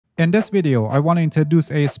In this video, I want to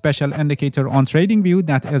introduce a special indicator on TradingView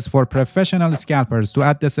that is for professional scalpers. To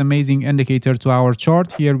add this amazing indicator to our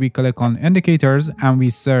chart, here we click on indicators and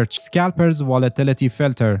we search Scalpers volatility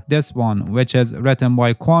filter, this one, which is written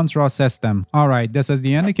by Quantra system. Alright, this is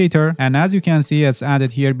the indicator, and as you can see, it's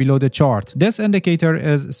added here below the chart. This indicator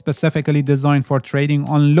is specifically designed for trading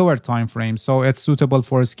on lower time frames, so it's suitable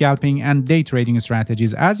for scalping and day trading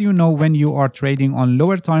strategies. As you know, when you are trading on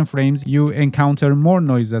lower time frames, you encounter more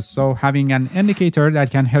noises, so having an indicator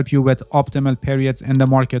that can help you with optimal periods in the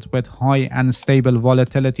market with high and stable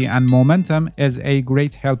volatility and momentum is a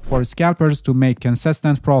great help for scalpers to make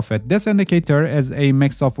consistent profit. This indicator is a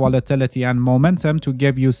mix of volatility and momentum to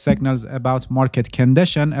give you signals about market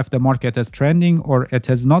condition, if the market is trending or it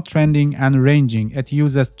is not trending, and ranging. It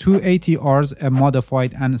uses two ATRs, a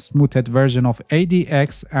modified and smoothed version of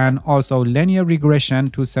ADX, and also linear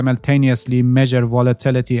regression to simultaneously measure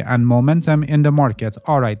volatility and momentum in the market.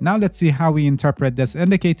 Alright, now let's see how we interpret this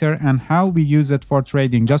indicator and how we use it for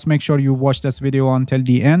trading. Just make sure you watch this video until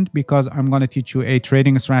the end, because I'm going to teach you a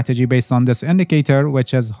trading strategy based on this indicator,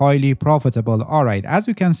 which is highly profitable. Alright, as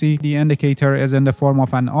you can see, the indicator is in the form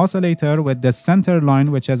of an oscillator with the center line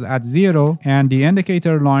which is at 0, and the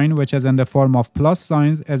indicator line, which is in the form of plus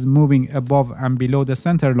signs, is moving above and below the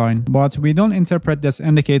center line. But we don't interpret this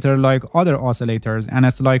indicator like other oscillators, and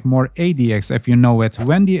it's like more ADX if you know it.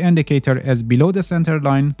 When the indicator is below the center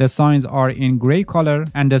line, the signs are in gray color,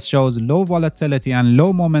 and this shows low volatility and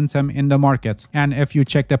low momentum in the market. And if you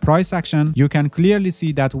check the price action, you can clearly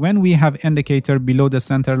see that when we have indicator below the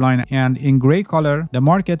center line and in gray color, the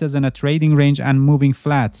market is in a trading range and moving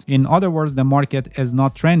flat. In other words, the market is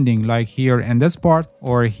not trending, like here in this part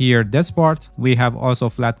or here this part. We have also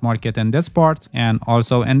flat market in this part and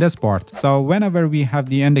also in this part. So whenever we have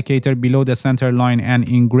the indicator below the center line and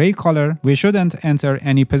in gray color, we shouldn't enter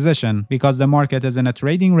any position because the market is in a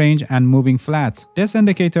trading range and moving flat. This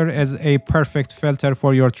indicator is a perfect filter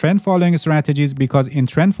for your trend following strategies, because in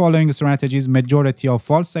trend following strategies, majority of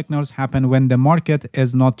false signals happen when the market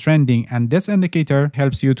is not trending, and this indicator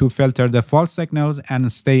helps you to filter the false signals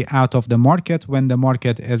and stay out of the market when the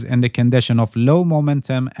market is in the condition of low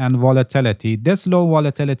momentum and volatility. This low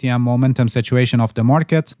volatility and momentum situation of the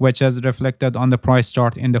market, which is reflected on the price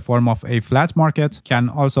chart in the form of a flat market, can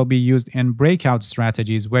also be used in breakout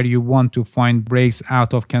strategies where you want to find breaks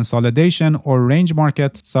out of consolidation or range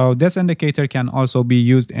market. So this indicator can also be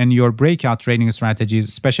used in your breakout trading strategies.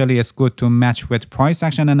 Especially, it's good to match with price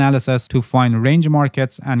action analysis to find range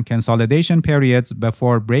markets and consolidation periods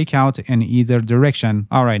before breakout in either direction.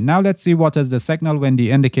 Alright, now let's see what is the signal when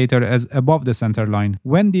the indicator is above the center line.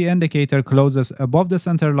 When the indicator closes above the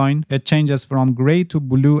center line, it changes from gray to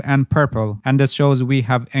blue and purple, and this shows we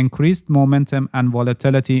have increased momentum and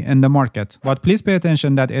volatility in the market. But please pay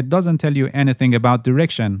attention that it doesn't tell you anything about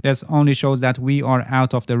direction. This only shows that we are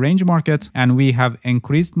out of the range market and we have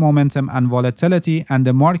increased momentum and volatility, and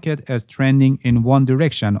the market is trending in one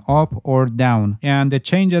direction, up or down. And the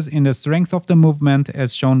changes in the strength of the movement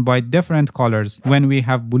is shown by different colors. When we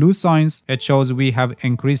have blue signs, it shows we have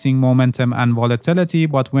increasing momentum and volatility,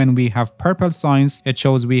 but when we have purple signs, it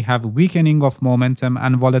shows we have weakening of momentum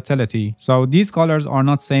and volatility. So these colors are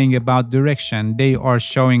not saying about direction, they are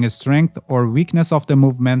showing a strength or weakness of the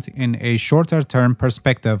movement in a shorter term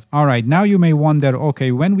perspective. Alright, now you may wonder,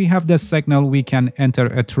 okay, when we have this signal, we can enter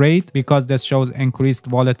a trade because this shows increased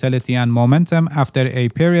volatility and momentum after a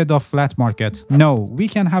period of flat market. No, we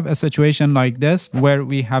can have a situation like this where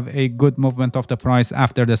we have a good movement of the price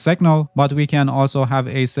after the signal, but we can also have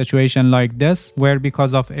a situation like this where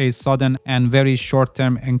because of a sudden and very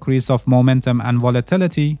short-term increase of momentum and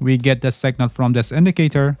volatility, we get the signal from this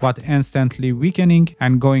indicator but instantly weakening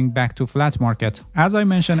and going back to flat market. As I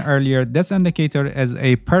mentioned earlier, this indicator is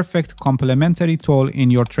a perfect complementary tool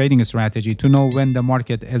in your trading strategy to know when the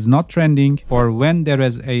market is not trending or when there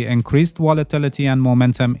is a increased volatility and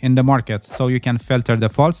momentum in the market, so you can filter the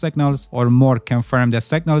false signals or more confirm the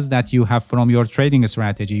signals that you have from your trading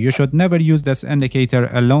strategy. You should never use this indicator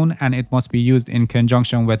alone, and it must be used in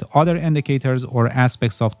conjunction with other indicators or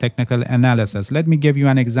aspects of technical analysis. Let me give you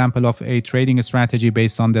an example of a trading strategy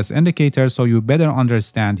based on this indicator so you better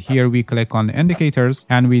understand. Here we click on indicators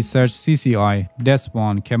and we search CCI, this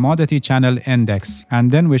one, commodity channel index,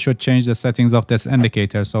 and then we should change the settings of this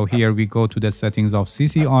indicator. So here we go to the settings of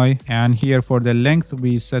CCI, and here for the length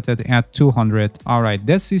we set it at 200. Alright,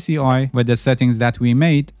 this CCI with the settings that we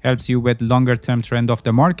made helps you with longer term trend of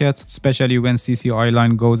the market, especially when CCI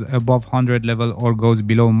line goes above 100 level or goes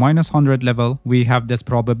below minus 100 level. We have this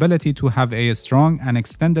probability to have a strong and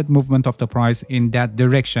extended movement of the price in that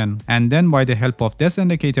direction, and then by the help of this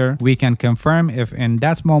indicator we can confirm if in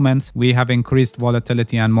that moment we have increased increased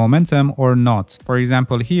volatility and momentum or not. For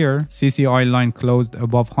example, here CCI line closed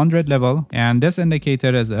above 100 level and this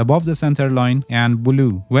indicator is above the center line and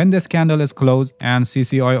blue. When this candle is closed and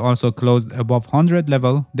CCI also closed above 100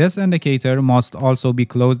 level, this indicator must also be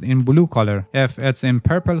closed in blue color. If it's in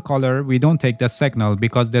purple color, we don't take the signal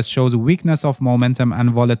because this shows weakness of momentum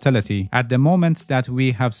and volatility. At the moment that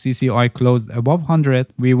we have CCI closed above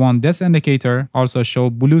 100, we want this indicator also show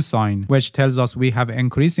blue sign, which tells us we have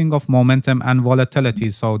increasing of momentum and volatility.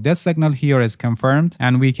 So this signal here is confirmed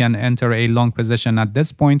and we can enter a long position at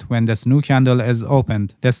this point when this new candle is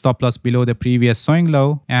opened. The stop loss below the previous swing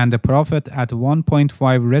low and the profit at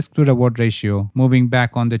 1.5 risk to reward ratio. Moving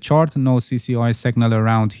back on the chart, no CCI signal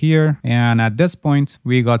around here, and at this point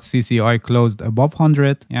we got CCI closed above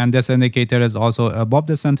 100 and this indicator is also above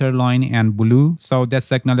the center line and blue. So this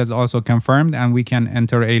signal is also confirmed and we can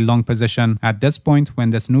enter a long position at this point when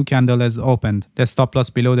this new candle is opened. The stop loss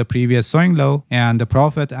below the previous swing low and the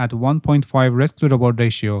profit at 1.5 risk to reward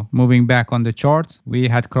ratio. Moving back on the chart, we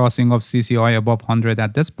had crossing of CCI above 100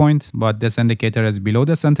 at this point, but this indicator is below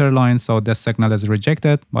the center line, so this signal is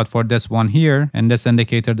rejected. But for this one here, in this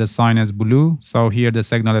indicator the sign is blue, so here the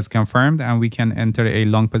signal is confirmed and we can enter a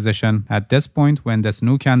long position at this point when this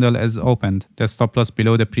new candle is opened. The stop loss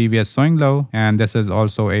below the previous swing low and this is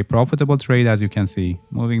also a profitable trade as you can see.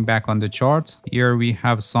 Moving back on the chart, here we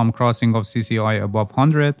have some crossing of CCI above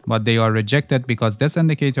 100, but they are rejected because this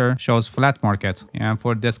indicator shows flat market. And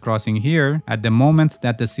for this crossing here, at the moment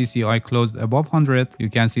that the CCI closed above 100, you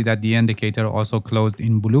can see that the indicator also closed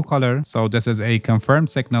in blue color. So this is a confirmed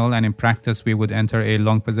signal and in practice we would enter a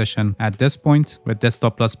long position at this point with this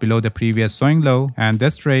stop loss below the previous swing low, and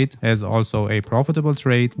this trade is also a profitable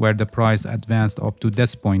trade where the price advanced up to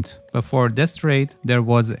this point. Before this trade, there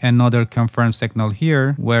was another confirmed signal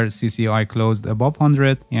here where CCI closed above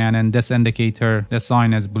 100 and in this indicator the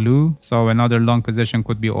sign is blue, so another long position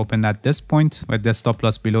could be opened at this point with the stop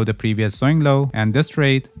loss below the previous swing low, and this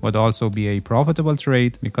trade would also be a profitable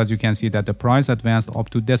trade because you can see that the price advanced up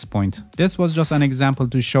to this point. This was just an example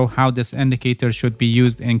to show how this indicator should be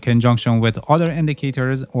used in conjunction with other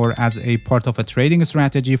indicators or as a part of a trading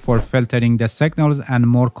strategy for filtering the signals and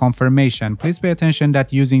more confirmation. Please pay attention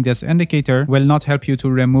that using this indicator will not help you to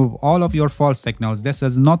remove all of your false signals. This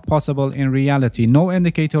is not possible in reality. No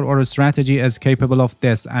indicator or strategy is capable of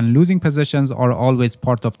this, and losing positions are always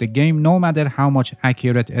part of the game, no matter how much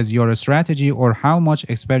accurate is your strategy or how much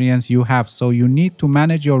experience you have. So you need to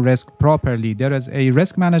manage your risk properly. There is a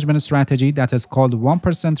risk management strategy that is called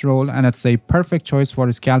 1% rule, and it's a perfect choice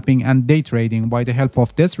for scalping and day trading. By the help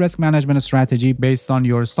of this risk management strategy, based on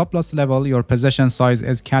your stop loss level, your position size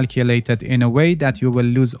is calculated in a way that you will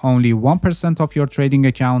lose only 1% of your trading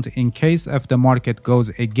account in case if the market goes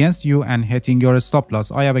against you and hitting your stop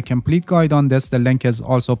loss. I have a complete guide on this. The link is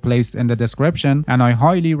also placed in the description and I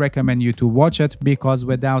highly recommend you to watch it because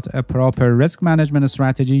without a proper risk management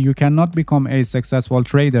strategy, you cannot become a successful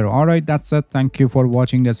trader. Alright, that's it. Thank you for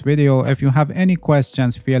watching this video. If you have any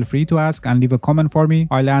questions, feel free to ask and leave a comment for me.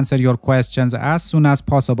 I'll answer your questions as soon as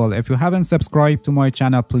possible. If you haven't subscribed to my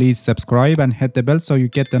channel, please subscribe and hit the bell so you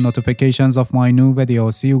get the notifications of my new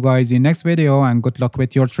videos. See you guys in next video and good luck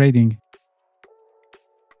with your trading.